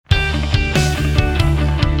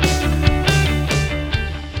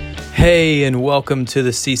Hey, and welcome to the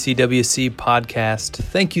CCWC podcast.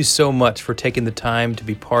 Thank you so much for taking the time to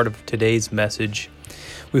be part of today's message.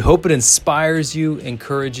 We hope it inspires you,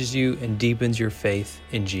 encourages you, and deepens your faith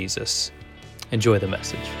in Jesus. Enjoy the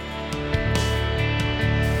message.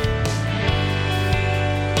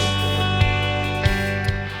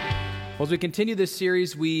 Well, as we continue this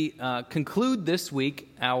series, we conclude this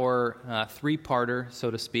week our three-parter, so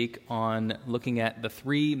to speak, on looking at the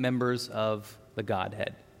three members of the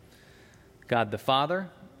Godhead. God the Father,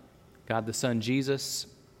 God the Son Jesus,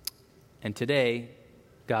 and today,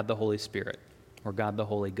 God the Holy Spirit, or God the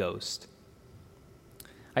Holy Ghost.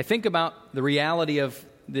 I think about the reality of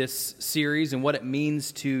this series and what it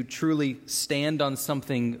means to truly stand on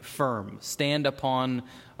something firm, stand upon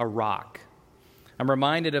a rock. I'm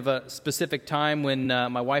reminded of a specific time when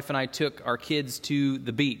my wife and I took our kids to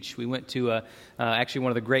the beach. We went to actually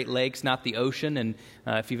one of the Great Lakes, not the ocean. And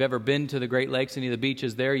if you've ever been to the Great Lakes, any of the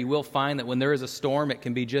beaches there, you will find that when there is a storm, it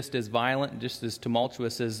can be just as violent, just as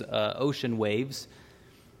tumultuous as ocean waves.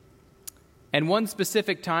 And one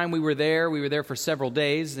specific time we were there for several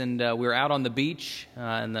days, and we were out on the beach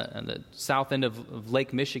on the south end of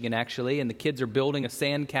Lake Michigan, actually, and the kids are building a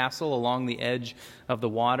sand castle along the edge of the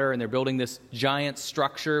water, and they're building this giant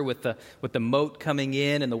structure with the moat coming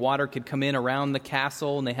in, and the water could come in around the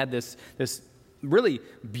castle, and they had this really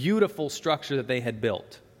beautiful structure that they had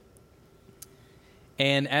built.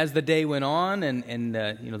 And as the day went on and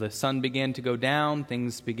the sun began to go down,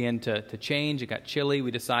 things began to change. It got chilly. We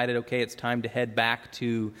decided, okay, it's time to head back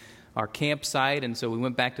to our campsite. And so we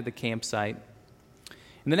went back to the campsite.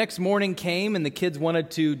 And the next morning came, and the kids wanted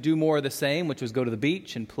to do more of the same, which was go to the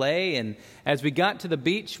beach and play. And as we got to the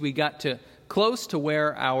beach, we got to close to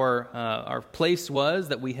where our place was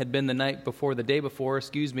that we had been the day before,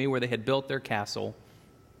 where they had built their castle.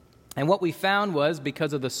 And what we found was,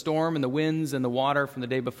 because of the storm and the winds and the water from the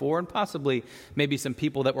day before, and possibly maybe some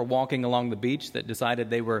people that were walking along the beach that decided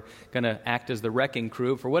they were going to act as the wrecking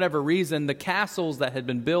crew, for whatever reason, the castles that had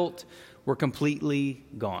been built were completely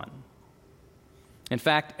gone. In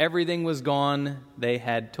fact, everything was gone. They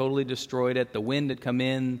had totally destroyed it. The wind had come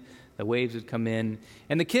in. The waves had come in.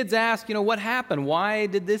 And the kids asked, what happened? Why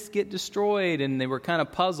did this get destroyed? And they were kind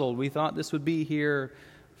of puzzled. We thought this would be here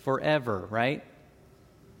forever, right?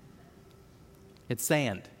 It's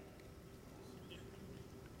sand.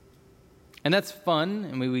 And that's fun,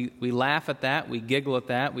 and we laugh at that, we giggle at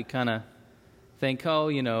that, we kind of think,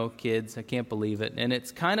 kids, I can't believe it. And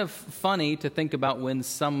it's kind of funny to think about when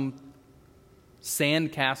some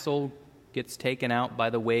sand castle gets taken out by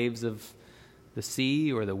the waves of the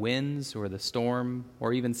sea or the winds or the storm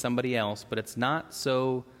or even somebody else, but it's not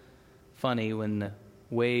so funny when the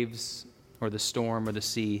waves or the storm or the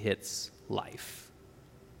sea hits life.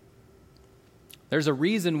 There's a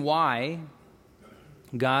reason why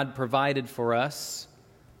God provided for us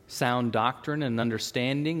sound doctrine and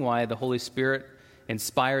understanding, why the Holy Spirit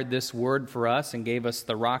inspired this word for us and gave us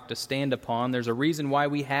the rock to stand upon. There's a reason why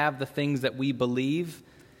we have the things that we believe,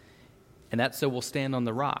 and that's so we'll stand on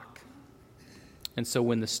the rock. And so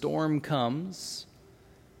when the storm comes,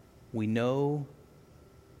 we know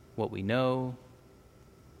what we know,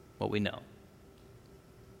 what we know.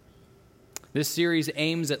 This series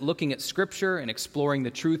aims at looking at Scripture and exploring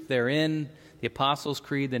the truth therein, the Apostles'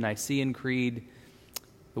 Creed, the Nicene Creed,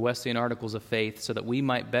 the Wesleyan Articles of Faith, so that we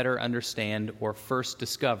might better understand or first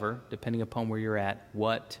discover, depending upon where you're at,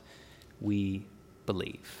 what we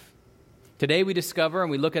believe. Today we discover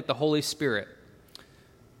and we look at the Holy Spirit.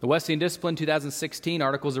 The Wesleyan Discipline 2016,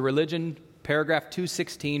 Articles of Religion, paragraph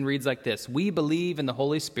 216 reads like this: "We believe in the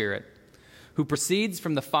Holy Spirit, who proceeds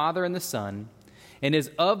from the Father and the Son, and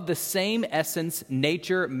is of the same essence,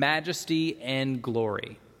 nature, majesty, and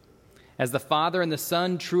glory, as the Father and the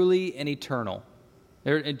Son, truly and eternally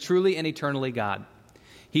God.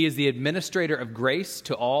 He is the administrator of grace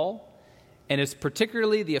to all, and is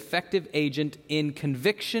particularly the effective agent in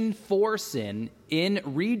conviction for sin, in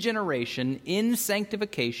regeneration, in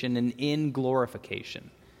sanctification, and in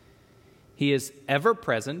glorification. He is ever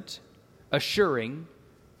present, assuring,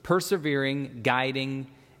 persevering, guiding,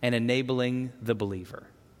 and enabling the believer."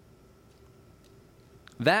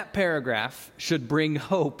 That paragraph should bring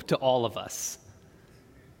hope to all of us.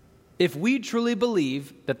 If we truly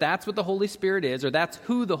believe that that's what the Holy Spirit is, or that's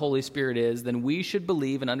who the Holy Spirit is, then we should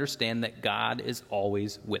believe and understand that God is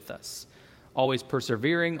always with us, always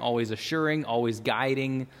persevering, always assuring, always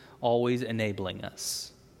guiding, always enabling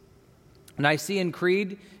us. Nicene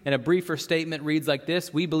Creed, in a briefer statement, reads like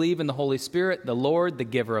this: we believe in the Holy Spirit, the Lord, the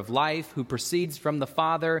giver of life, who proceeds from the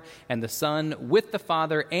Father and the Son. With the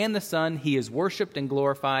Father and the Son, he is worshiped and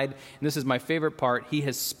glorified. And this is my favorite part: he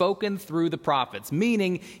has spoken through the prophets,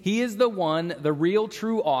 meaning he is the one, the real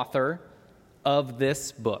true author of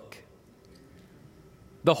this book.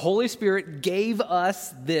 The Holy Spirit gave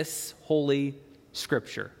us this Holy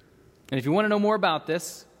Scripture. And if you want to know more about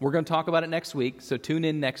this, we're going to talk about it next week, so tune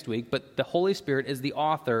in next week. But the Holy Spirit is the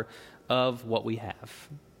author of what we have,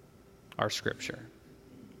 our Scripture.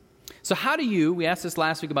 So how do you, we asked this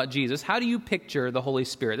last week about Jesus, how do you picture the Holy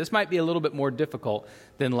Spirit? This might be a little bit more difficult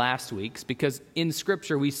than last week's, because in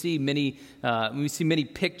Scripture we see many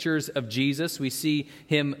pictures of Jesus. We see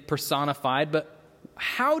him personified. But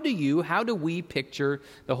how do we picture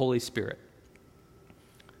the Holy Spirit?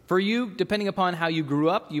 For you, depending upon how you grew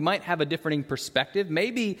up, you might have a differing perspective.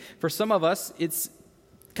 Maybe for some of us, it's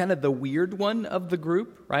kind of the weird one of the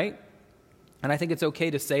group, right? And I think it's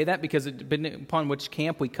okay to say that, because depending upon which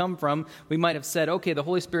camp we come from, we might have said, okay, the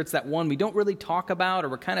Holy Spirit's that one we don't really talk about, or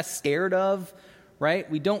we're kind of scared of, right?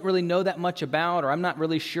 We don't really know that much about, or I'm not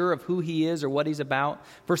really sure of who he is or what he's about.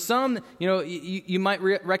 For some, you might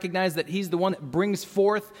recognize that he's the one that brings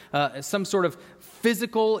forth some sort of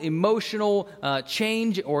physical, emotional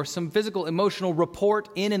change, or some physical, emotional report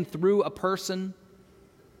in and through a person.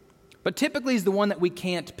 But typically he's the one that we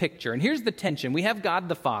can't picture. And here's the tension. We have God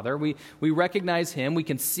the Father. We recognize him. We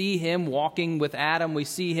can see him walking with Adam. We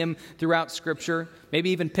see him throughout Scripture,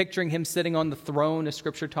 maybe even picturing him sitting on the throne, as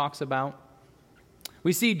Scripture talks about.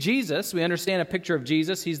 We see Jesus. We understand a picture of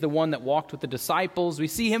Jesus. He's the one that walked with the disciples. We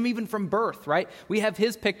see him even from birth, right? We have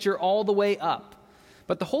his picture all the way up.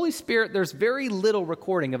 But the Holy Spirit, there's very little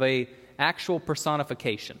recording of an actual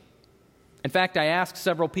personification. In fact, I asked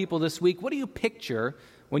several people this week, what do you picture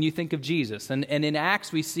when you think of Jesus? And in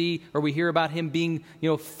Acts we see, or we hear about him being,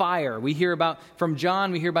 fire. We hear about, from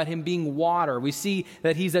John, we hear about him being water. We see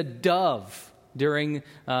that he's a dove in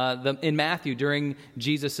Matthew, during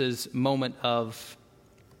Jesus' moment of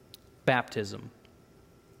baptism.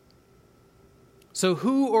 So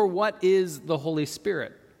who or what is the Holy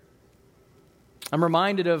Spirit? I'm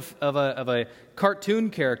reminded of a cartoon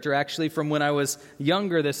character, actually, from when I was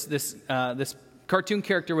younger. This cartoon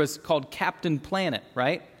character was called Captain Planet,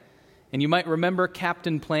 right? And you might remember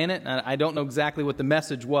Captain Planet. I don't know exactly what the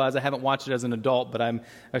message was. I haven't watched it as an adult, but I'm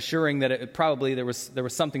assuring that it probably there was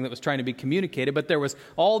something that was trying to be communicated. But there was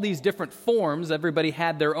all these different forms. Everybody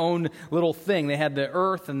had their own little thing. They had the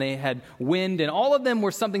earth and they had wind, and all of them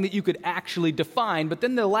were something that you could actually define. But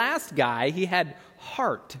then the last guy, he had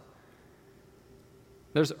heart.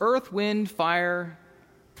 There's earth, wind, fire.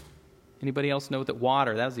 Anybody else know that?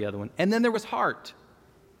 Water, that was the other one. And then there was heart.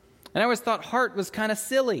 And I always thought heart was kind of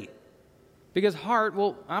silly. Because heart,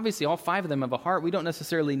 well, obviously all five of them have a heart. We don't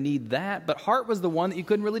necessarily need that. But heart was the one that you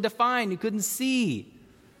couldn't really define. You couldn't see.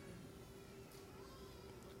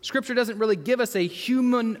 Scripture doesn't really give us a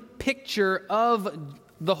human picture of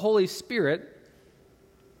the Holy Spirit.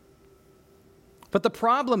 But the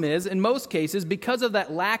problem is, in most cases, because of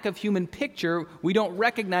that lack of human picture, we don't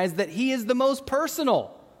recognize that he is the most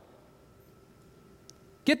personal.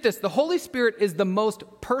 Get this, the Holy Spirit is the most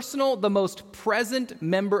personal, the most present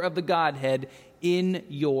member of the Godhead in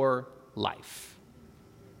your life.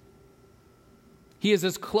 He is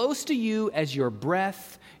as close to you as your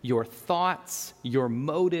breath, your thoughts, your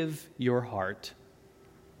motive, your heart.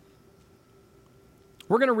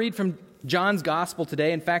 We're going to read from John's Gospel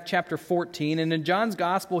today, in fact, chapter 14. And in John's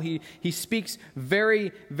Gospel, he speaks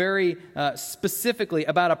very, very specifically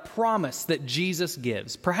about a promise that Jesus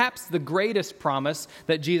gives. Perhaps the greatest promise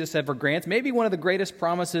that Jesus ever grants, maybe one of the greatest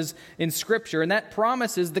promises in Scripture. And that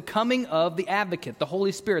promise is the coming of the Advocate, the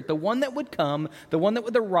Holy Spirit, the one that would come, the one that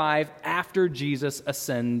would arrive after Jesus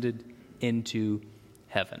ascended into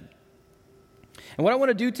heaven. And what I want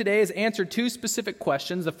to do today is answer two specific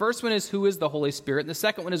questions. The first one is, who is the Holy Spirit? And the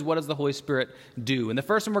second one is, what does the Holy Spirit do? And the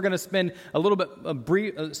first one we're going to spend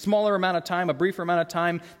a smaller amount of time, a briefer amount of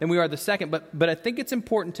time than we are the second. But I think it's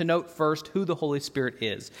important to note first who the Holy Spirit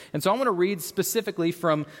is. And so I want to read specifically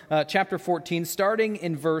from chapter 14, starting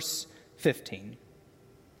in verse 15.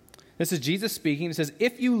 This is Jesus speaking. It says,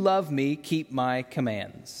 "If you love me, keep my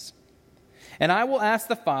commands. And I will ask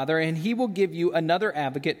the Father, and he will give you another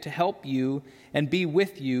advocate to help you and be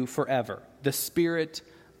with you forever, the Spirit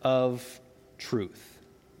of truth.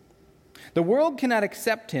 The world cannot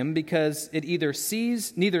accept him because it neither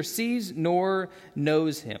sees nor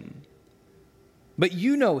knows him. But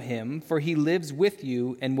you know him, for he lives with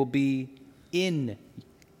you and will be in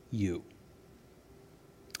you."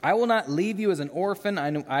 I will not leave you as an orphan.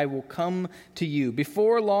 I will come to you.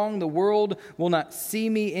 Before long, the world will not see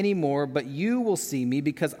me anymore, but you will see me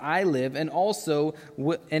because I live, and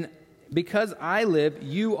because I live,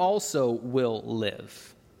 you also will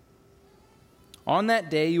live. On that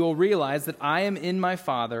day, you will realize that I am in my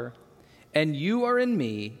Father, and you are in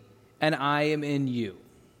me, and I am in you.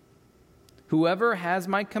 Whoever has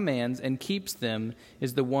my commands and keeps them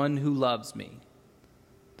is the one who loves me.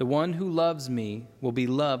 The one who loves me will be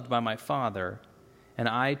loved by my Father, and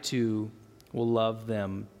I too will love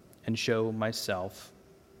them and show myself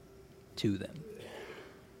to them.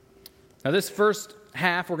 Now, this first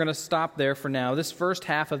half, we're going to stop there for now. This first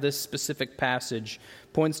half of this specific passage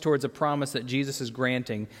points towards a promise that Jesus is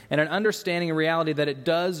granting and an understanding and reality that it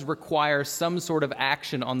does require some sort of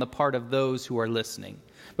action on the part of those who are listening.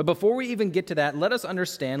 But before we even get to that, let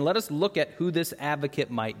us look at who this advocate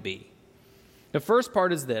might be. The first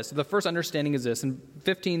part is this. The first understanding is this. In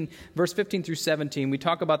verse 15 through 17, we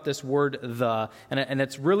talk about this word the, and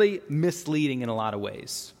it's really misleading in a lot of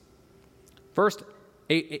ways. First,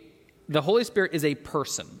 the Holy Spirit is a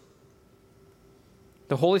person.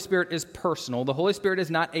 The Holy Spirit is personal. The Holy Spirit is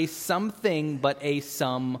not a something, but a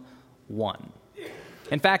someone.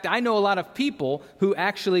 In fact, I know a lot of people who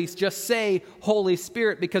actually just say Holy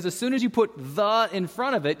Spirit because as soon as you put the in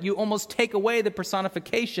front of it, you almost take away the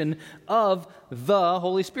personification of the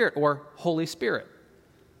Holy Spirit or Holy Spirit.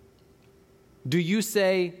 Do you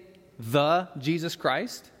say the Jesus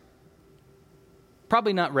Christ?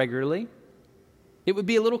 Probably not regularly. It would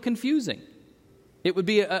be a little confusing. It would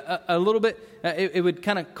be a little bit, it would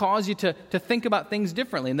kind of cause you to think about things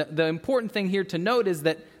differently. And the important thing here to note is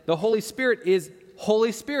that the Holy Spirit is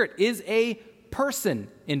a person,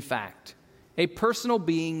 in fact. A personal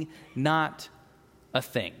being, not a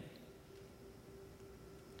thing.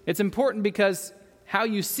 It's important because how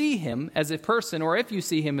you see him as a person, or if you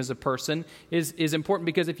see him as a person, is important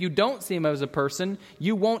because if you don't see him as a person,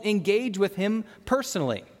 you won't engage with him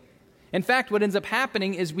personally. In fact, what ends up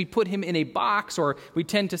happening is we put him in a box, or we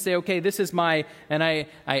tend to say, okay, this is my, and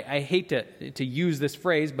I hate to use this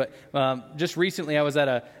phrase, but just recently I was at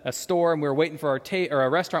a store and we were waiting for our or a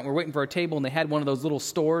restaurant, we were waiting for our table, and they had one of those little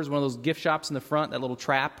stores, one of those gift shops in the front, that little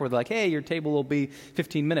trap where they're like, hey, your table will be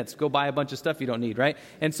 15 minutes. Go buy a bunch of stuff you don't need, right?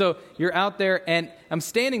 And so you're out there, and I'm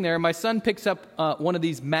standing there, and my son picks up one of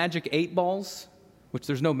these Magic 8 balls, which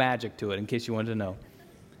there's no magic to it, in case you wanted to know.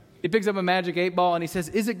 He picks up a Magic 8 ball and he says,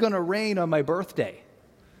 is it going to rain on my birthday?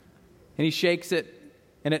 And he shakes it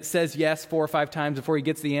and it says yes 4 or 5 times before he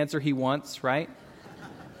gets the answer he wants, right?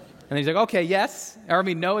 And he's like, okay, yes. Or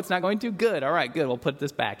no, it's not going to. Good. All right, good. We'll put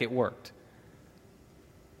this back. It worked.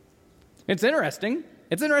 It's interesting.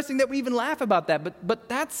 It's interesting that we even laugh about that, but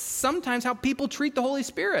that's sometimes how people treat the Holy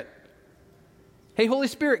Spirit. Hey, Holy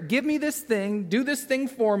Spirit, give me this thing, do this thing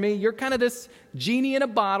for me. You're kind of this genie in a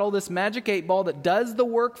bottle, this Magic 8 ball that does the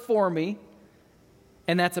work for me,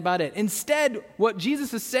 and that's about it. Instead, what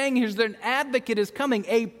Jesus is saying here is that an advocate is coming.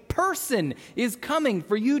 A person is coming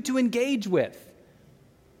for you to engage with.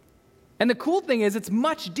 And the cool thing is it's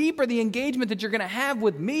much deeper, the engagement that you're going to have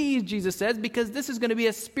with me, Jesus says, because this is going to be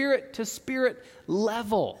a spirit-to-spirit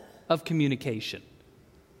level of communication.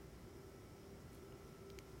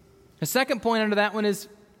 The second point under that one is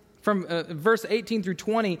from verse 18 through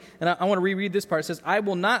 20, and I want to reread this part. It says, I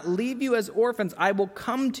will not leave you as orphans, I will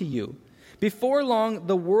come to you. Before long,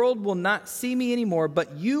 the world will not see me anymore,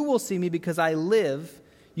 but you will see me because I live,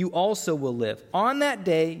 you also will live. On that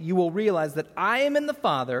day, you will realize that I am in the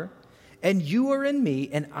Father, and you are in me,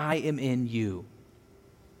 and I am in you.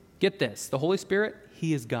 Get this, the Holy Spirit,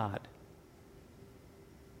 he is God.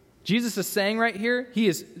 Jesus is saying right here, he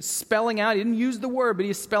is spelling out, he didn't use the word, but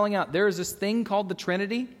he is spelling out, there is this thing called the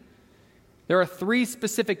Trinity. There are 3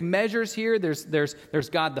 specific measures here. There's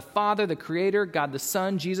God the Father, the Creator, God the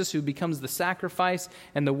Son, Jesus who becomes the sacrifice,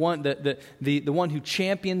 and the one who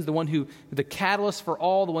champions, the catalyst for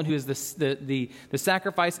all, the one who is the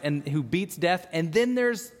sacrifice and who beats death. And then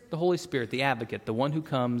there's the Holy Spirit, the advocate, the one who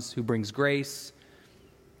comes, who brings grace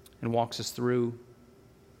and walks us through.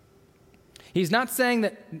 He's not saying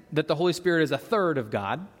that the Holy Spirit is a third of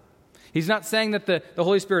God. He's not saying that the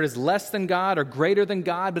Holy Spirit is less than God or greater than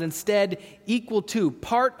God, but instead equal to,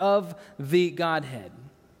 part of the Godhead.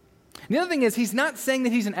 And the other thing is, he's not saying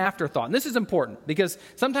that he's an afterthought. And this is important because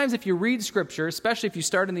sometimes if you read Scripture, especially if you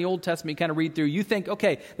start in the Old Testament, you kind of read through, you think,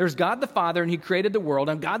 okay, there's God the Father and he created the world,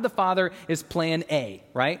 and God the Father is plan A,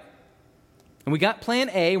 right? And we got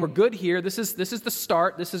plan A, we're good here, this is the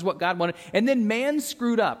start, this is what God wanted. And then man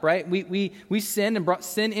screwed up, right? We sinned and brought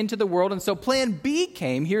sin into the world, and so plan B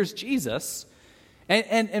came, here's Jesus.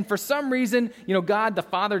 And for some reason, God the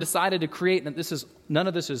Father decided to create, and none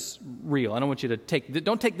of this is real. I don't want you to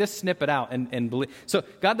don't take this snippet out and believe. So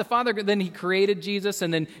God the Father, then he created Jesus,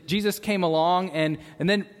 and then Jesus came along, and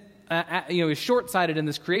then he's short-sighted in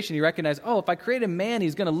this creation. He recognized, if I create a man,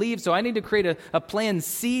 he's going to leave, so I need to create a plan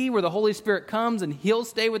C where the Holy Spirit comes and he'll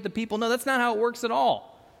stay with the people. No, that's not how it works at all.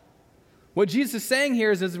 What Jesus is saying here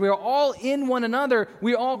is we are all in one another.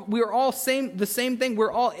 We are all the same thing. We're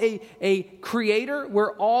all a creator.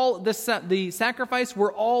 We're all the sacrifice.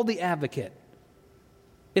 We're all the advocate.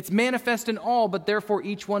 It's manifest in all, but therefore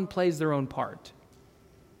each one plays their own part.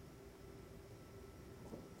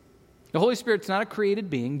 The Holy Spirit's not a created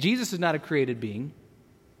being. Jesus is not a created being.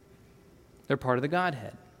 They're part of the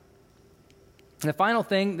Godhead. And the final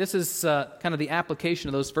thing, this is kind of the application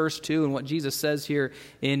of those first two and what Jesus says here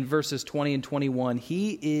in verses 20 and 21.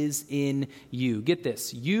 He is in you. Get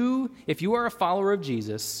this. If you are a follower of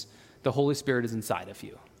Jesus, the Holy Spirit is inside of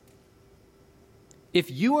you. If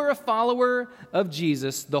you are a follower of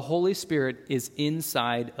Jesus, the Holy Spirit is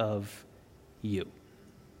inside of you.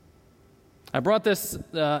 I brought this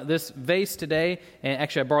vase today, and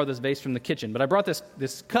actually I borrowed this vase from the kitchen, but I brought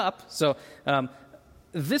this cup. So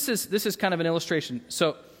this is kind of an illustration.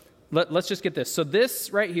 So let's just get this. So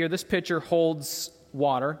this right here, this pitcher holds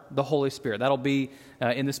water, the Holy Spirit. That'll be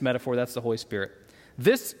in this metaphor. That's the Holy Spirit.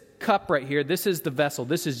 This cup right here, this is the vessel.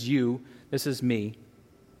 This is you. This is me.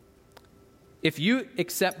 If you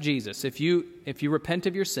accept Jesus, if you repent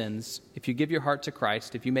of your sins, if you give your heart to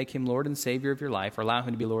Christ, if you make him Lord and Savior of your life, or allow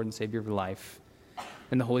him to be Lord and Savior of your life,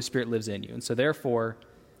 then the Holy Spirit lives in you. And so therefore,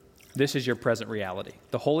 this is your present reality.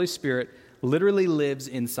 The Holy Spirit literally lives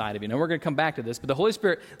inside of you. Now we're going to come back to this, but the Holy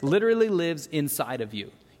Spirit literally lives inside of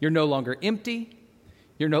you. You're no longer empty.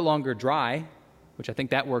 You're no longer dry, which I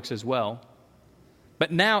think that works as well.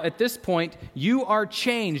 But now, at this point, you are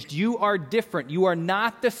changed. You are different. You are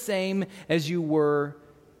not the same as you were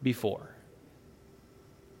before.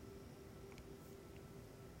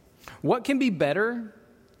 What can be better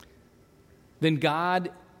than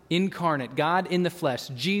God incarnate, God in the flesh,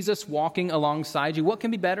 Jesus walking alongside you? What can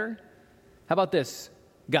be better? How about this?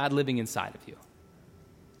 God living inside of you.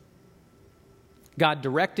 God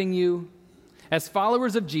directing you. As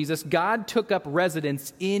followers of Jesus, God took up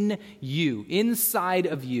residence in you, inside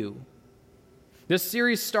of you. This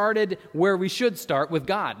series started where we should start, with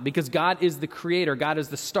God, because God is the creator. God is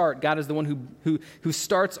the start. God is the one who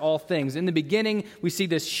starts all things. In the beginning, we see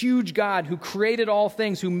this huge God who created all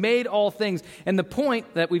things, who made all things. And the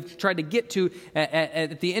point that we've tried to get to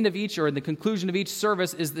at the end of each, or in the conclusion of each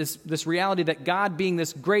service, is this reality that God, being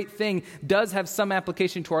this great thing, does have some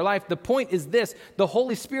application to our life. The point is this: the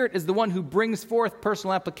Holy Spirit is the one who brings forth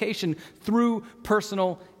personal application through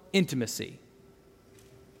personal intimacy.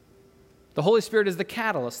 The Holy Spirit is the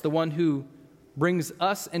catalyst, the one who brings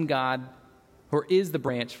us and God, or is the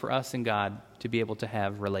branch for us and God to be able to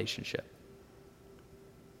have relationship.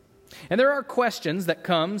 And there are questions that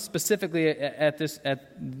come specifically at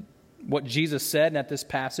what Jesus said and at this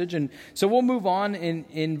passage. And so we'll move on.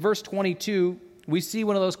 In verse 22, we see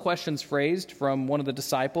one of those questions phrased from one of the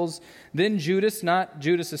disciples. Then Judas, not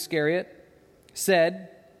Judas Iscariot, said,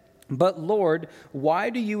 "But Lord, why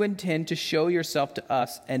do you intend to show yourself to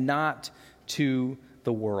us and not to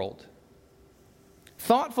the world?"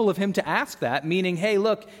 Thoughtful of him to ask that, meaning, hey,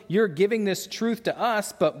 look, you're giving this truth to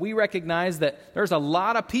us, but we recognize that there's a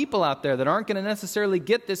lot of people out there that aren't going to necessarily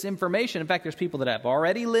get this information. In fact, there's people that have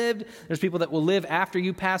already lived. There's people that will live after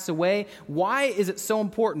you pass away. Why is it so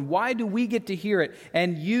important? Why do we get to hear it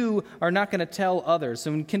and you are not going to tell others?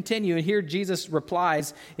 So we continue, and here Jesus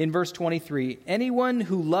replies in verse 23, "Anyone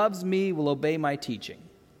who loves me will obey my teaching.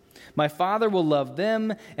 My Father will love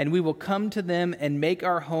them, and we will come to them and make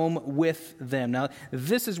our home with them." Now,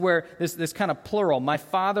 this is where this kind of plural, my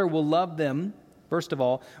Father will love them. First of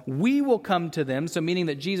all, we will come to them, so meaning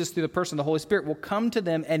that Jesus, through the person of the Holy Spirit, will come to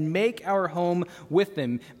them and make our home with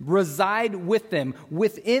them, reside with them.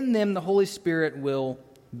 Within them, the Holy Spirit will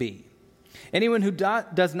be. "Anyone who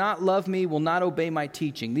does not love me will not obey my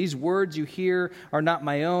teaching. These words you hear are not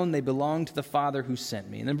my own. They belong to the Father who sent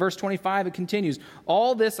me." And then verse 25, it continues,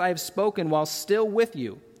 "All this I have spoken while still with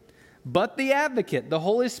you. But the Advocate, the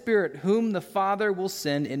Holy Spirit, whom the Father will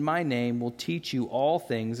send in my name, will teach you all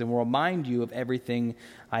things and will remind you of everything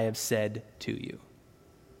I have said to you.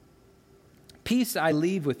 Peace I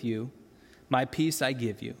leave with you, my peace I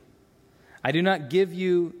give you. I do not give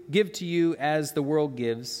to you as the world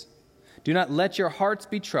gives. Do not let your hearts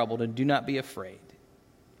be troubled, and do not be afraid."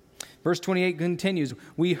 Verse 28 continues,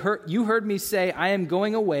 "You heard me say, I am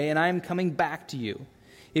going away, and I am coming back to you.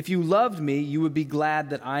 If you loved me, you would be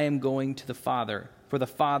glad that I am going to the Father, for the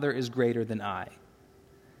Father is greater than I.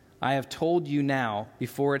 I have told you now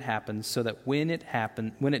before it happens, so that when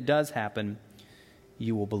it does happen,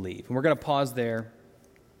 you will believe. And we're going to pause there,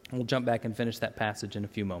 and we'll jump back and finish that passage in a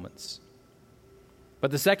few moments.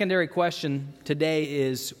 But the secondary question today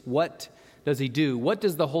is, what does he do? What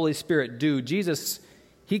does the Holy Spirit do? Jesus,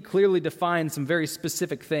 he clearly defines some very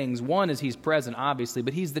specific things. One is he's present, obviously,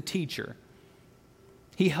 but he's the teacher.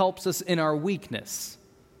 He helps us in our weakness.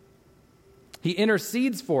 He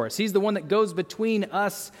intercedes for us. He's the one that goes between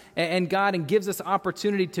us and God and gives us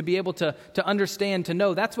opportunity to be able to understand, to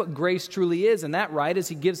know. That's what grace truly is. And that, right, is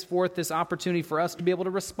he gives forth this opportunity for us to be able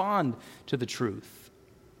to respond to the truth.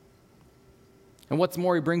 And what's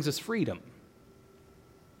more, he brings us freedom.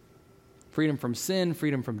 Freedom from sin,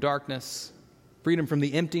 freedom from darkness, freedom from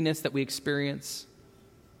the emptiness that we experience.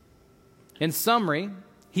 In summary,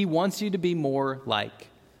 he wants you to be more like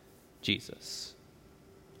Jesus.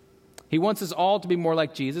 He wants us all to be more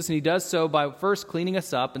like Jesus, and he does so by first cleaning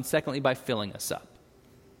us up, and secondly, by filling us up.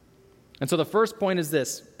 And so the first point is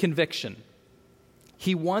this: conviction.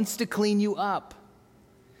 He wants to clean you up.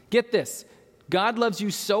 Get this. God loves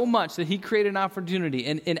you so much that he created an opportunity,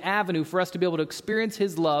 an avenue for us to be able to experience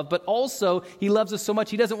his love, but also he loves us so much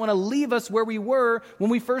he doesn't want to leave us where we were when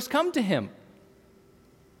we first come to him.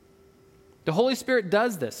 The Holy Spirit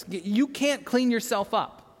does this. You can't clean yourself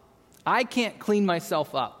up. I can't clean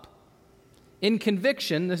myself up. In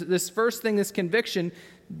conviction, this first thing, this conviction,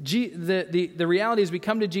 the reality is we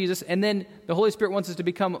come to Jesus, and then the Holy Spirit wants us to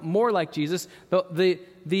become more like Jesus. The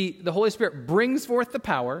Holy Spirit brings forth the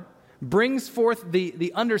power, brings forth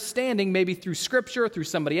the understanding, maybe through Scripture, through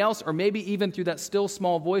somebody else, or maybe even through that still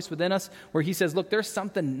small voice within us where he says, look, there's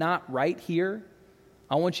something not right here.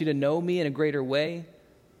 I want you to know me in a greater way.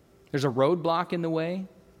 There's a roadblock in the way.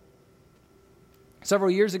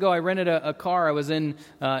 Several years ago, I rented a car. I was in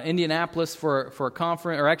Indianapolis for a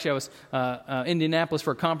conference, or actually I was Indianapolis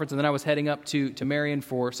for a conference, and then I was heading up to Marion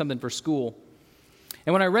for something for school.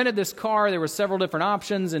 And when I rented this car, there were several different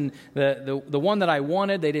options, and the one that I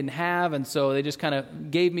wanted, they didn't have, and so they just kind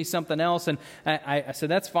of gave me something else. And I said,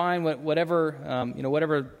 that's fine, whatever's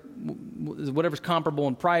comparable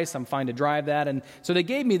in price, I'm fine to drive that. And so they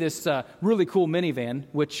gave me this really cool minivan,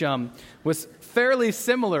 which was fairly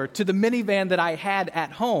similar to the minivan that I had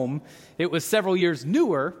at home. It was several years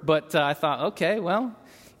newer, but I thought, okay, well,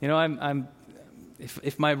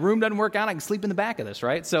 if my room doesn't work out, I can sleep in the back of this,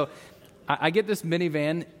 right? So I get this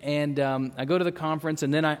minivan, and I go to the conference,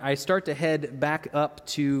 and then I start to head back up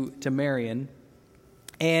to Marion.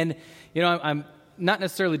 And, I'm not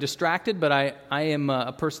necessarily distracted, but I am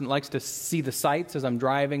a person that likes to see the sights as I'm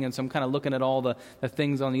driving, and so I'm kind of looking at all the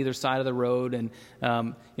things on either side of the road. And,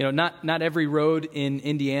 not every road in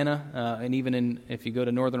Indiana, and even if you go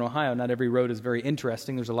to northern Ohio, not every road is very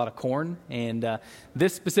interesting. There's a lot of corn, and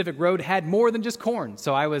this specific road had more than just corn.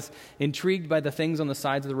 So I was intrigued by the things on the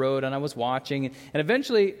sides of the road, and I was watching. And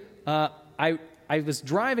eventually, I was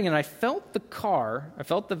driving, and I felt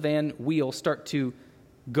the van wheel start to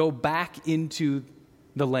go back into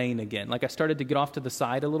the lane again. Like I started to get off to the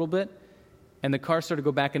side a little bit, and the car started to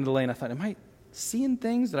go back into the lane. I thought, am I seeing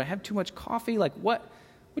things? Did I have too much coffee? Like what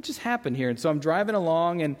just happened here? And so I'm driving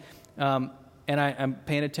along, and I'm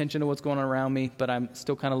paying attention to what's going on around me, but I'm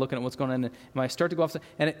still kind of looking at what's going on. And I start to go off,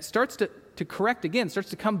 and it starts to correct again,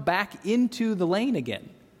 starts to come back into the lane again.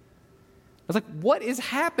 I was like, what is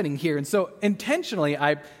happening here? And so intentionally,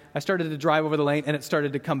 I started to drive over the lane, and it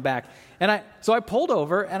started to come back. And so I pulled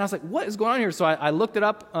over, and I was like, what is going on here? So I looked it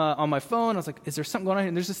up on my phone. I was like, is there something going on here?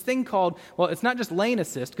 And there's this thing called, well, it's not just lane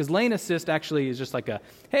assist, because lane assist actually is just like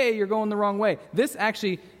hey, you're going the wrong way. This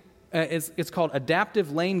actually it's called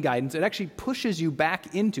adaptive lane guidance. It actually pushes you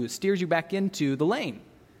back it steers you back into the lane.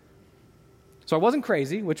 So I wasn't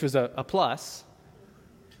crazy, which was a plus.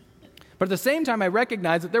 But at the same time, I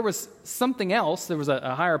recognized that there was something else. There was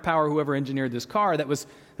a higher power, whoever engineered this car, that was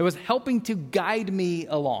helping to guide me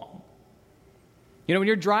along. When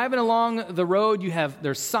you're driving along the road,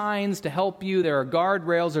 there's signs to help you. There are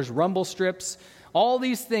guardrails. There's rumble strips. All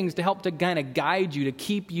these things to help to kind of guide you, to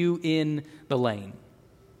keep you in the lane.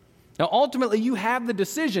 Now, ultimately, you have the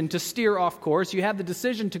decision to steer off course. You have the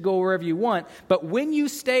decision to go wherever you want. But when you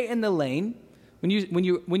stay in the lane, when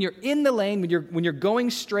you're in the lane, when you're going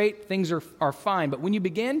straight, things are fine. But when you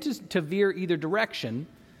begin to veer either direction,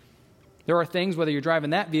 there are things, whether you're driving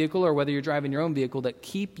that vehicle or whether you're driving your own vehicle, that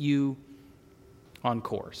keep you on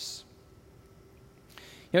course.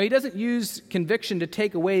 He doesn't use conviction to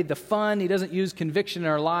take away the fun. He doesn't use conviction in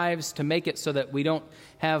our lives to make it so that we don't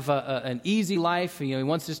have an easy life. He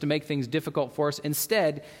wants us to make things difficult for us.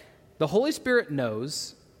 Instead, the Holy Spirit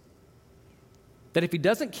knows that if he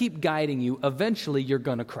doesn't keep guiding you, eventually you're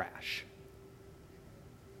going to crash.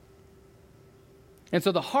 And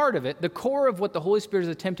so the heart of it, the core of what the Holy Spirit is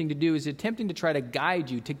attempting to do is attempting to try to guide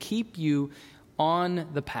you, to keep you on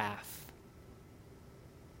the path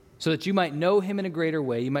so that you might know him in a greater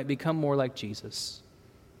way. You might become more like Jesus.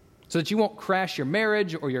 So that you won't crash your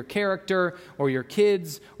marriage or your character or your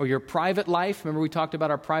kids or your private life. Remember we talked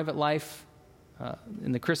about our private life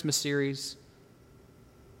in the Christmas series.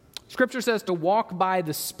 Scripture says to walk by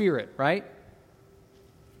the Spirit, right?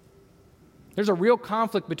 There's a real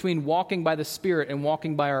conflict between walking by the Spirit and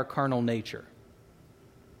walking by our carnal nature.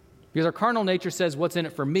 Because our carnal nature says, what's in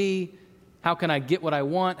it for me? How can I get what I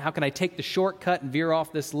want? How can I take the shortcut and veer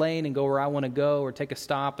off this lane and go where I want to go, or take a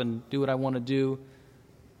stop and do what I want to do?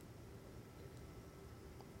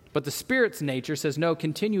 But the Spirit's nature says, no,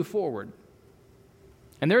 continue forward.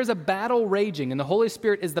 And there is a battle raging, and the Holy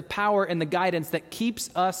Spirit is the power and the guidance that keeps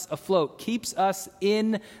us afloat, keeps us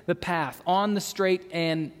in the path, on the straight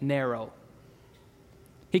and narrow.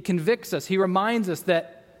 He convicts us. He reminds us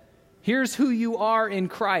that here's who you are in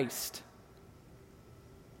Christ.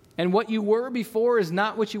 And what you were before is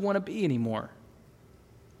not what you want to be anymore.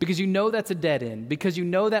 Because you know that's a dead end. Because you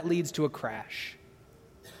know that leads to a crash.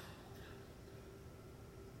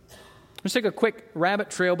 Let's take a quick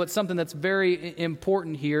rabbit trail, but something that's very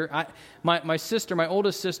important here. My sister, my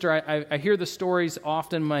oldest sister, I hear the stories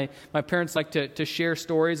often. My parents like to share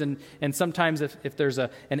stories, and sometimes if there's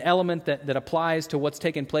an element that applies to what's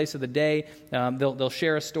taking place of the day, they'll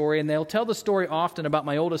share a story, and they'll tell the story often about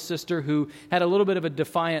my oldest sister who had a little bit of a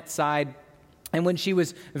defiant side. And when she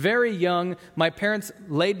was very young, my parents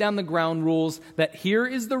laid down the ground rules that here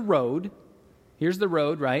is the road. Here's the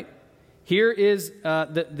road, right? Here is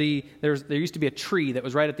there used to be a tree that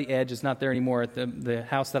was right at the edge. It's not there anymore at the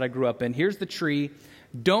house that I grew up in. Here's the tree.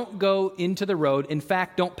 Don't go into the road. In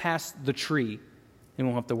fact, don't pass the tree, and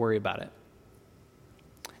we won't have to worry about it.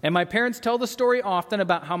 And my parents tell the story often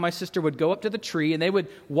about how my sister would go up to the tree, and they would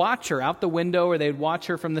watch her out the window, or they would watch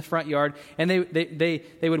her from the front yard, and they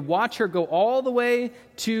would watch her go all the way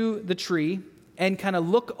to the tree and kind of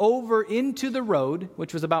look over into the road,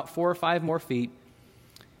 which was about 4 or 5 more feet.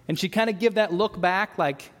 And she'd kind of give that look back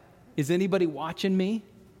like, is anybody watching me?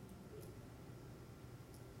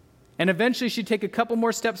 And eventually she'd take a couple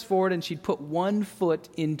more steps forward and she'd put 1 foot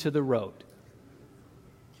into the road.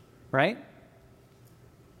 Right?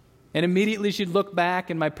 And immediately she'd look back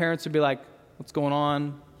and my parents would be like, what's going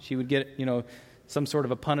on? She would get, some sort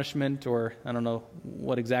of a punishment, or I don't know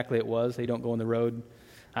what exactly it was. They don't go on the road.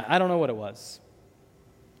 I don't know what it was.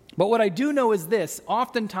 But what I do know is this: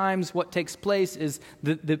 oftentimes what takes place is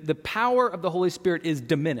the power of the Holy Spirit is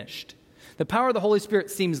diminished. The power of the Holy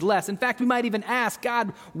Spirit seems less. In fact, we might even ask,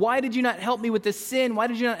 God, why did you not help me with this sin? Why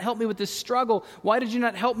did you not help me with this struggle? Why did you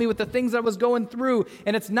not help me with the things I was going through?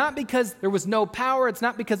 And it's not because there was no power. It's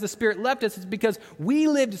not because the Spirit left us. It's because we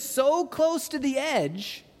lived so close to the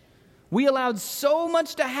edge. We allowed so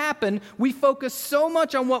much to happen. We focused so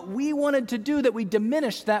much on what we wanted to do that we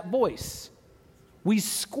diminished that voice. We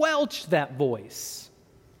squelched that voice.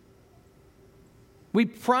 We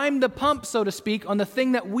primed the pump, so to speak, on the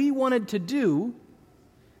thing that we wanted to do.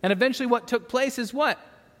 And eventually what took place is what?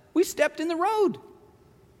 We stepped in the road.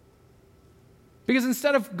 Because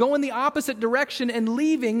instead of going the opposite direction and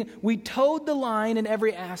leaving, we towed the line in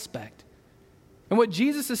every aspect. And what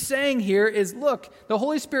Jesus is saying here is, look, the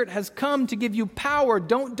Holy Spirit has come to give you power.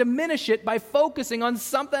 Don't diminish it by focusing on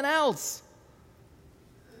something else.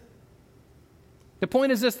 The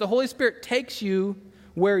point is this: the Holy Spirit takes you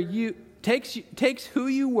where you takes who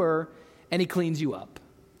you were and he cleans you up.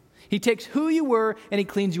 He takes who you were and he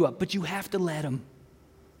cleans you up, but you have to let him.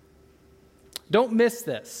 Don't miss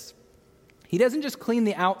this. He doesn't just clean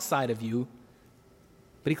the outside of you,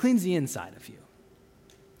 but he cleans the inside of you.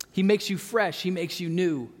 He makes you fresh. He makes you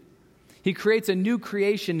new. He creates a new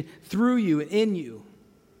creation through you and in you.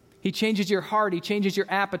 He changes your heart. He changes your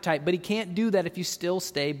appetite, but he can't do that if you still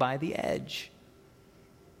stay by the edge.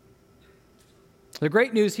 The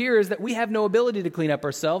great news here is that we have no ability to clean up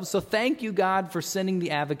ourselves, so thank you, God, for sending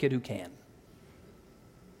the advocate who can.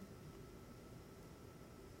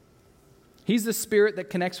 He's the Spirit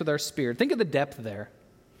that connects with our spirit. Think of the depth there.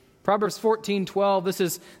 Proverbs 14:12,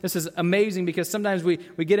 this is amazing, because sometimes we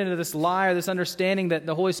get into this lie or this understanding that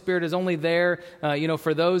the Holy Spirit is only there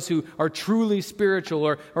for those who are truly spiritual,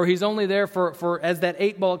 or he's only there for as that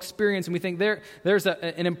 8-ball experience. And we think there's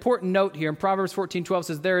an important note here. In Proverbs 14:12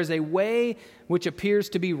 says, there is a way which appears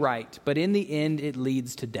to be right, but in the end it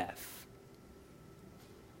leads to death.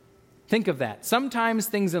 Think of that. Sometimes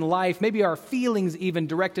things in life, maybe our feelings even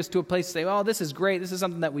direct us to a place to say, oh, this is great, this is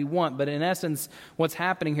something that we want. But in essence, what's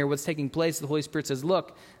happening here, what's taking place, the Holy Spirit says,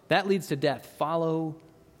 look, that leads to death. Follow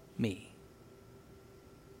me.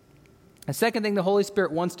 The second thing the Holy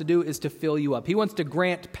Spirit wants to do is to fill you up. He wants to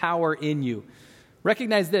grant power in you.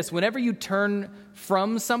 Recognize this, whenever you turn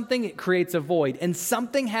from something, it creates a void, and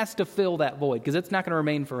something has to fill that void because it's not going to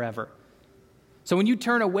remain forever. So when you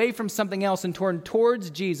turn away from something else and turn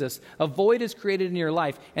towards Jesus, a void is created in your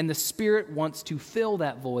life, and the Spirit wants to fill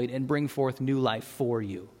that void and bring forth new life for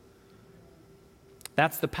you.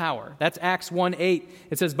 That's the power. That's Acts 1:8.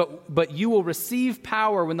 It says, but you will receive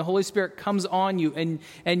power when the Holy Spirit comes on you,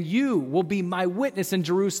 and you will be my witness in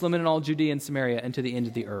Jerusalem and in all Judea and Samaria and to the end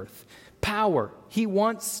of the earth. Power. He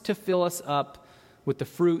wants to fill us up with the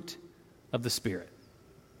fruit of the Spirit.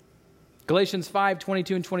 Galatians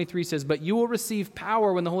 5:22 and 23 says, but you will receive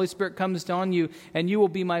power when the Holy Spirit comes on you, and you will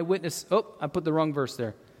be my witness. Oh, I put the wrong verse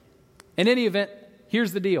there. In any event,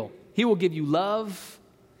 here's the deal. He will give you love.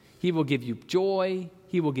 He will give you joy.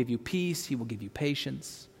 He will give you peace. He will give you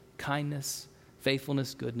patience, kindness,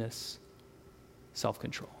 faithfulness, goodness,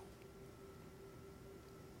 self-control.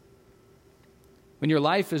 When your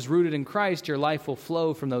life is rooted in Christ, your life will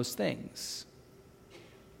flow from those things.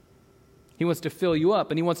 He wants to fill you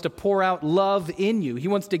up, and He wants to pour out love in you. He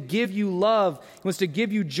wants to give you love. He wants to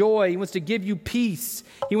give you joy. He wants to give you peace.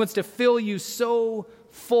 He wants to fill you so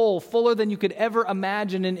full, fuller than you could ever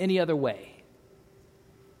imagine in any other way.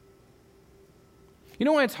 You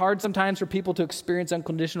know why it's hard sometimes for people to experience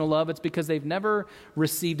unconditional love? It's because they've never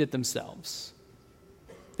received it themselves.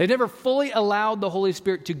 They've never fully allowed the Holy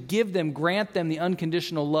Spirit to give them, grant them the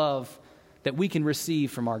unconditional love that we can receive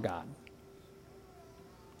from our God.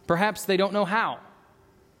 Perhaps they don't know how,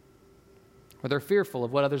 or they're fearful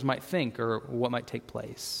of what others might think or what might take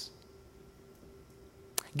place.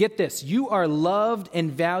 Get this, you are loved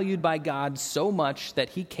and valued by God so much that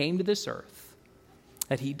He came to this earth,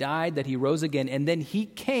 that He died, that He rose again, and then He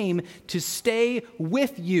came to stay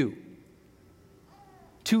with you,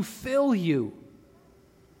 to fill you,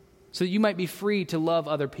 so that you might be free to love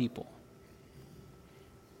other people.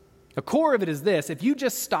 The core of it is this: if you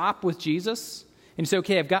just stop with Jesus and say,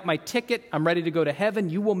 okay, I've got my ticket, I'm ready to go to heaven,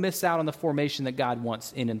 you will miss out on the formation that God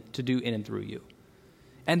wants to do in and through you.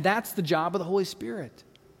 And that's the job of the Holy Spirit.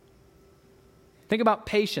 Think about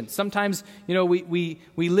patience. Sometimes, we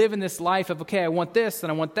live in this life of, okay, I want this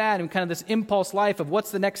and I want that, and kind of this impulse life of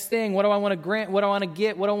what's the next thing? What do I want to grant? What do I want to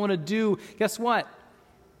get? What do I want to do? Guess what?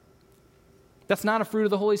 That's not a fruit of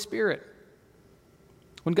the Holy Spirit.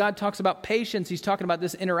 When God talks about patience, He's talking about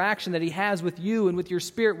this interaction that He has with you and with your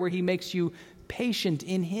spirit where He makes you patient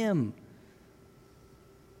in Him.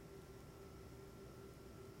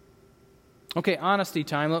 Okay, honesty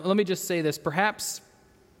time. Let me just say this. Perhaps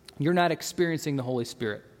you're not experiencing the Holy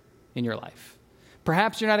Spirit in your life.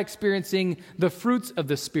 Perhaps you're not experiencing the fruits of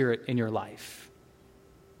the Spirit in your life.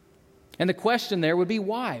 And the question there would be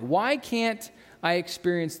why? Why can't I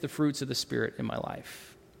experience the fruits of the Spirit in my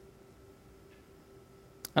life?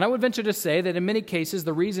 And I would venture to say that in many cases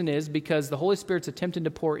the reason is because the Holy Spirit's attempting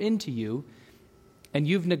to pour into you, and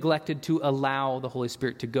you've neglected to allow the Holy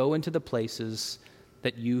Spirit to go into the places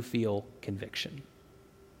that you feel conviction.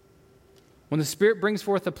 When the Spirit brings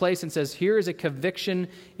forth a place and says, here is a conviction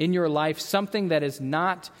in your life, something that is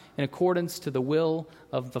not in accordance to the will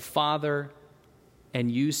of the Father, and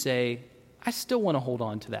you say, I still want to hold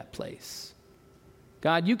on to that place.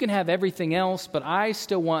 God, you can have everything else, but I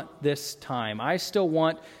still want this time. I still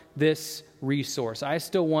want this resource. I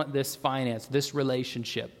still want this finance, this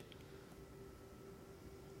relationship.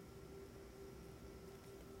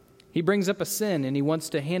 He brings up a sin and He wants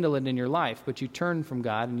to handle it in your life, but you turn from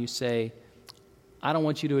God and you say, I don't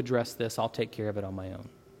want you to address this. I'll take care of it on my own.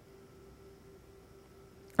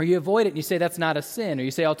 Or you avoid it and you say, that's not a sin. Or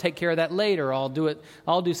you say, I'll take care of that later. Or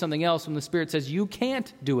I'll do something else when the Spirit says, you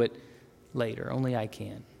can't do it later. Only I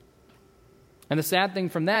can. And the sad thing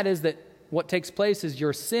from that is that what takes place is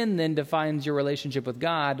your sin then defines your relationship with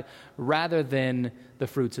God rather than the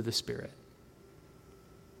fruits of the Spirit.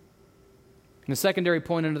 And the secondary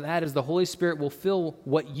point under that is the Holy Spirit will fill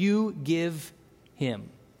what you give Him.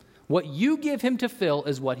 What you give Him to fill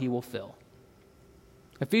is what He will fill.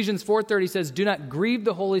 Ephesians 4:30 says, do not grieve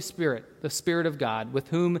the Holy Spirit, the Spirit of God, with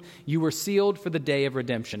whom you were sealed for the day of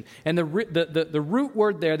redemption. And the root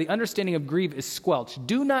word there, the understanding of grieve, is squelch.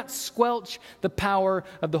 Do not squelch the power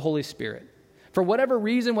of the Holy Spirit. For whatever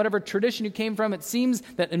reason, whatever tradition you came from, it seems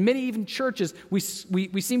that in many even churches, we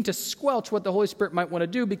seem to squelch what the Holy Spirit might want to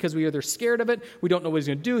do because we are either scared of it, we don't know what He's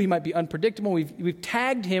going to do, He might be unpredictable, we've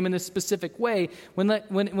tagged Him in this specific way, when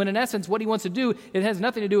in essence what He wants to do, it has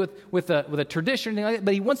nothing to do with a tradition or anything like that,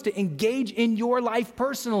 but He wants to engage in your life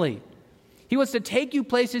personally. He wants to take you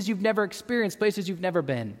places you've never experienced, places you've never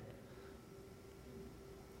been.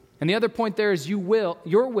 And the other point there is your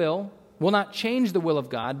will will not change the will of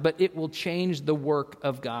God, but it will change the work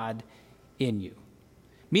of God in you.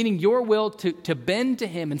 Meaning your will to bend to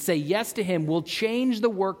him and say yes to him will change the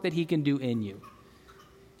work that he can do in you.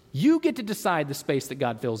 You get to decide the space that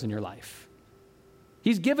God fills in your life.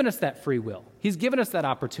 He's given us that free will. He's given us that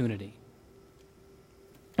opportunity.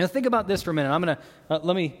 Now think about this for a minute. I'm going to,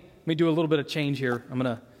 let me do a little bit of change here. I'm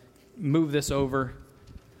going to move this over,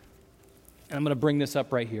 and I'm going to bring this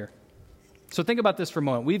up right here. So think about this for a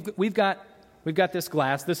moment. We've got this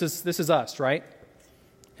glass. This is us, right?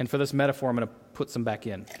 And for this metaphor, I'm going to put some back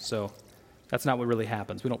in. So that's not what really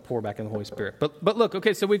happens. We don't pour back in the Holy Spirit. But look,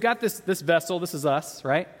 okay, so we've got this vessel. This is us,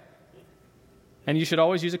 right? And you should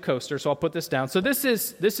always use a coaster, so I'll put this down. So this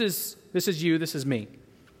is you, this is me.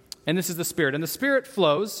 And this is the Spirit. And the Spirit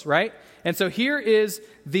flows, right? And so here is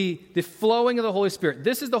the flowing of the Holy Spirit.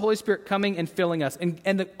 This is the Holy Spirit coming and filling us.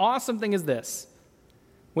 And the awesome thing is this.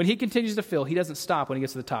 When he continues to fill, he doesn't stop when he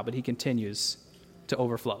gets to the top, but he continues to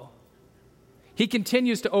overflow. He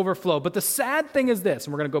continues to overflow. But the sad thing is this,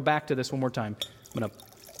 and we're going to go back to this one more time. I'm going to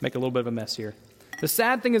make a little bit of a mess here. The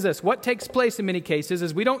sad thing is this. What takes place in many cases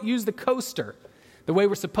is we don't use the coaster the way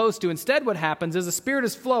we're supposed to. Instead, what happens is the Spirit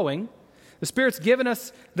is flowing. The Spirit's given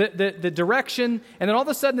us the direction, and then all of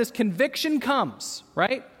a sudden this conviction comes,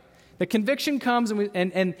 right? The conviction comes,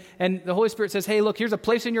 and the Holy Spirit says, hey, look, here's a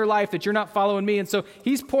place in your life that you're not following me. And so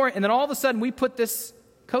he's pouring, and then all of a sudden we put this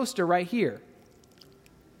coaster right here.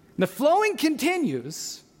 And the flowing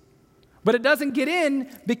continues, but it doesn't get in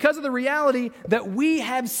because of the reality that we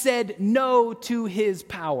have said no to his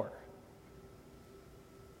power.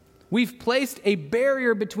 We've placed a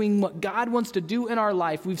barrier between what God wants to do in our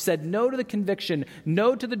life. We've said no to the conviction,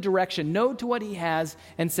 no to the direction, no to what he has,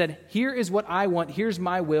 and said, here is what I want, here's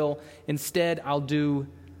my will. Instead, I'll do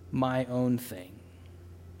my own thing.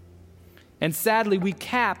 And sadly, we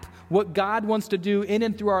cap what God wants to do in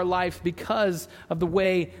and through our life because of the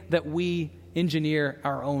way that we engineer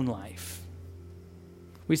our own life.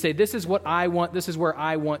 We say, this is what I want, this is where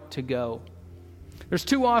I want to go. There's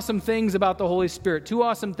two awesome things about the Holy Spirit, two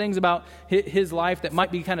awesome things about his life that might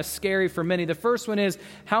be kind of scary for many. The first one is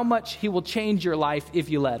how much he will change your life if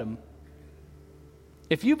you let him.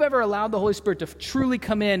 If you've ever allowed the Holy Spirit to truly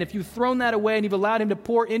come in, if you've thrown that away and you've allowed him to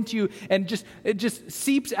pour into you and it just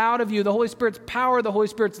seeps out of you, the Holy Spirit's power, the Holy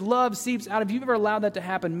Spirit's love seeps out of you. If you've ever allowed that to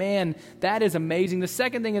happen, man, that is amazing. The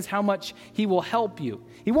second thing is how much he will help you.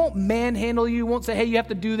 He won't manhandle you. He won't say, hey, you have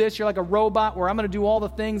to do this. You're like a robot where I'm going to do all the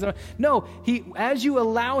things. No, as you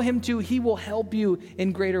allow him to, he will help you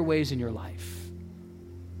in greater ways in your life.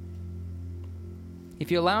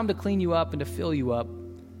 If you allow him to clean you up and to fill you up,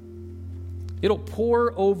 it'll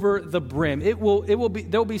pour over the brim.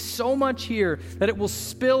 There'll be so much here that it will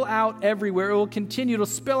spill out everywhere. It will continue to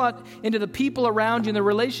spill out into the people around you, and the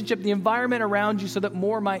relationship, the environment around you, so that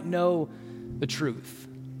more might know the truth.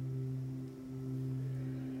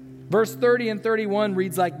 Verse 30 and 31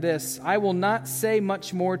 reads like this: I will not say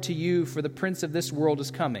much more to you, for the prince of this world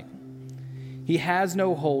is coming. He has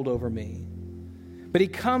no hold over me. But he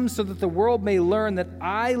comes so that the world may learn that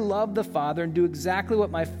I love the Father and do exactly what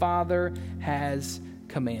my Father has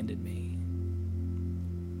commanded me.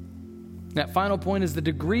 That final point is the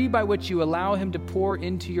degree by which you allow him to pour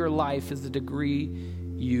into your life is the degree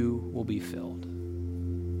you will be filled.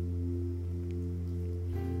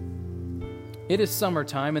 It is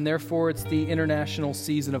summertime, and therefore it's the international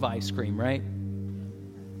season of ice cream, right?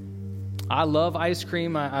 I love ice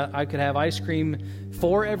cream. I could have ice cream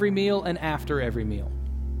for every meal and after every meal.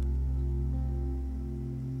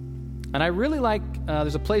 And I really like,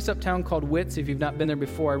 there's a place uptown called Witt's, if you've not been there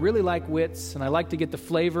before. I really like Witt's, and I like to get the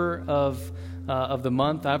flavor of the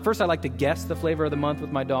month. First, I like to guess the flavor of the month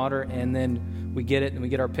with my daughter, and then we get it, and we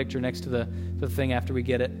get our picture next to the thing after we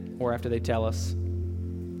get it, or after they tell us.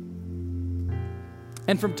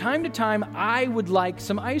 And from time to time, I would like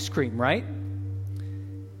some ice cream, right?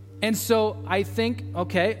 And so I think,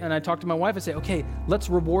 okay, and I talk to my wife and say, okay, let's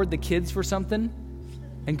reward the kids for something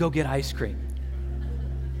and go get ice cream.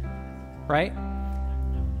 Right?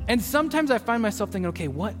 And sometimes I find myself thinking, okay,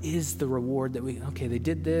 what is the reward that they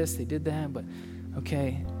did this, they did that, but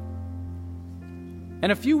okay.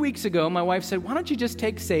 And a few weeks ago, my wife said, why don't you just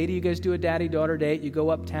take Sadie, you guys do a daddy-daughter date, you go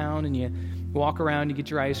uptown and you walk around, you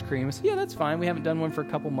get your ice cream. I said, yeah, that's fine. We haven't done one for a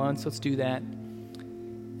couple months. Let's do that.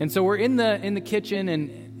 And so we're in the kitchen,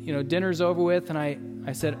 and dinner's over with, and I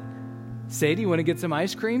said, Sadie, you want to get some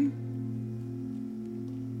ice cream?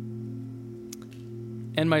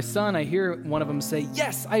 And my son, I hear one of them say,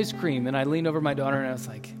 yes, ice cream. And I leaned over my daughter, and I was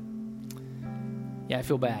like, yeah, I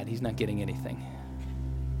feel bad. He's not getting anything.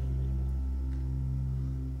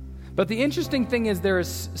 But the interesting thing is there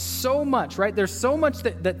is so much, right? There's so much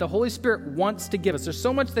that the Holy Spirit wants to give us. There's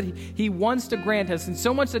so much that He wants to grant us, and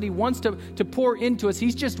so much that He wants to pour into us.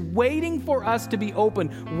 He's just waiting for us to be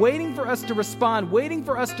open, waiting for us to respond, waiting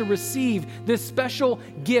for us to receive this special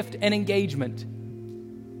gift and engagement.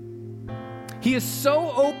 He is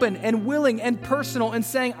so open and willing and personal and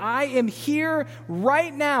saying, I am here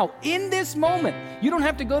right now in this moment. You don't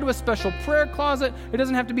have to go to a special prayer closet. It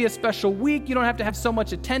doesn't have to be a special week. You don't have to have so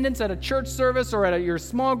much attendance at a church service or at your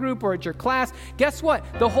small group or at your class. Guess what?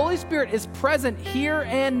 The Holy Spirit is present here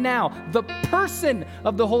and now. The person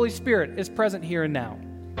of the Holy Spirit is present here and now.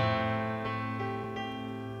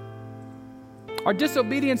 Our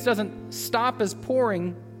disobedience doesn't stop His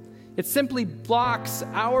pouring. It simply blocks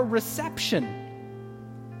our reception.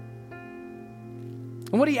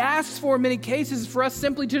 And what He asks for in many cases is for us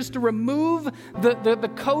simply just to remove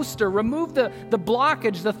the coaster, remove the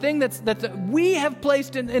blockage, the thing that we have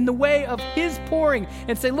placed in the way of His pouring,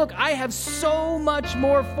 and say, look, I have so much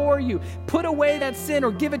more for you. Put away that sin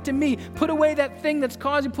or give it to me. Put away that thing that's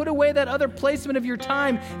causing, put away that other placement of your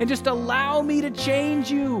time and just allow me to change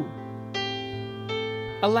you.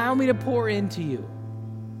 Allow me to pour into you.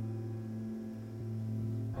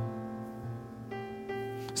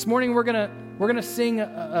 This morning we're gonna sing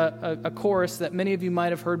a chorus that many of you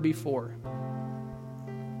might have heard before.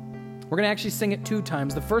 We're gonna actually sing it 2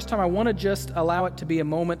 times. The first time I want to just allow it to be a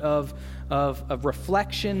moment of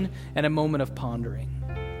reflection and a moment of pondering.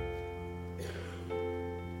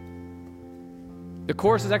 The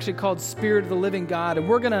chorus is actually called Spirit of the Living God, and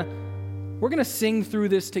we're gonna sing through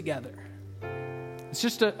this together. It's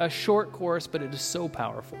just a short chorus, but it is so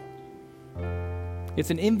powerful. It's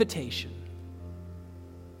an invitation.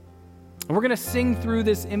 And we're going to sing through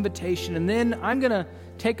this invitation, and then I'm going to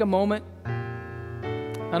take a moment,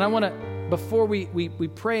 and I want to, before we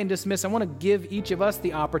pray and dismiss, I want to give each of us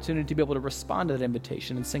the opportunity to be able to respond to that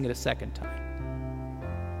invitation and sing it a second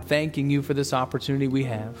time. Thanking you for this opportunity we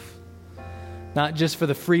have. Not just for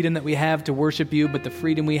the freedom that we have to worship you, but the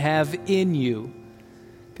freedom we have in you.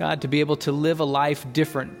 God, to be able to live a life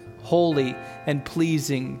different, holy, and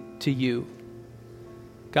pleasing to you.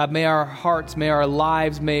 God, may our hearts, may our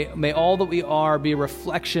lives, may all that we are be a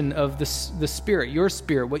reflection of the Spirit, your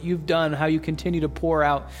Spirit, what you've done, how you continue to pour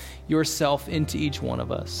out yourself into each one of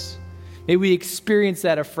us. May we experience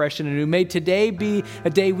that afresh and anew. May today be a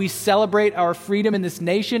day we celebrate our freedom in this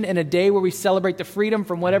nation, and a day where we celebrate the freedom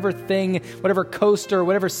from whatever thing, whatever coaster,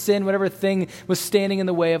 whatever sin, whatever thing was standing in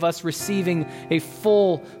the way of us receiving a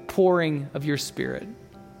full pouring of your Spirit,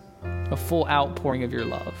 a full outpouring of your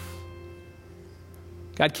love.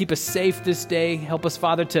 God, keep us safe this day. Help us,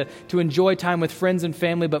 Father, to enjoy time with friends and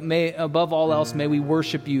family, but may, above all else, may we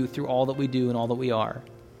worship you through all that we do and all that we are.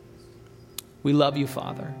 We love you,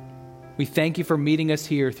 Father. We thank you for meeting us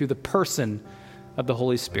here through the person of the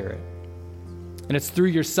Holy Spirit. And it's through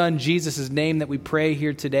your Son, Jesus' name, that we pray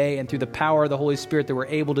here today, and through the power of the Holy Spirit that we're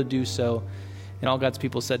able to do so. And all God's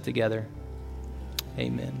people said together,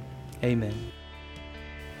 amen. Amen.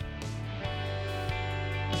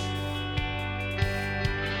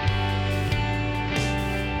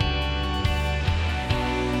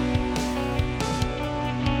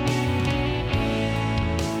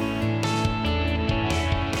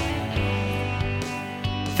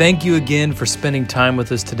 Thank you again for spending time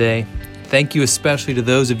with us today. Thank you especially to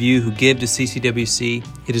those of you who give to CCWC.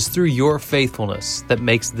 It is through your faithfulness that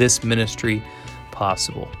makes this ministry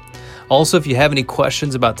possible. Also, if you have any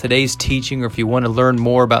questions about today's teaching, or if you want to learn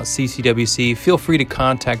more about CCWC, feel free to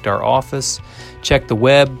contact our office, check the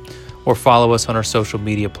web, or follow us on our social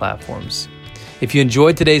media platforms. If you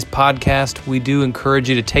enjoyed today's podcast, we do encourage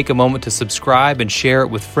you to take a moment to subscribe and share it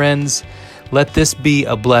with friends. Let this be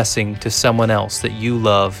a blessing to someone else that you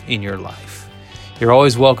love in your life. You're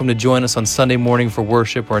always welcome to join us on Sunday morning for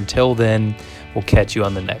worship, or until then, we'll catch you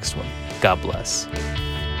on the next one. God bless.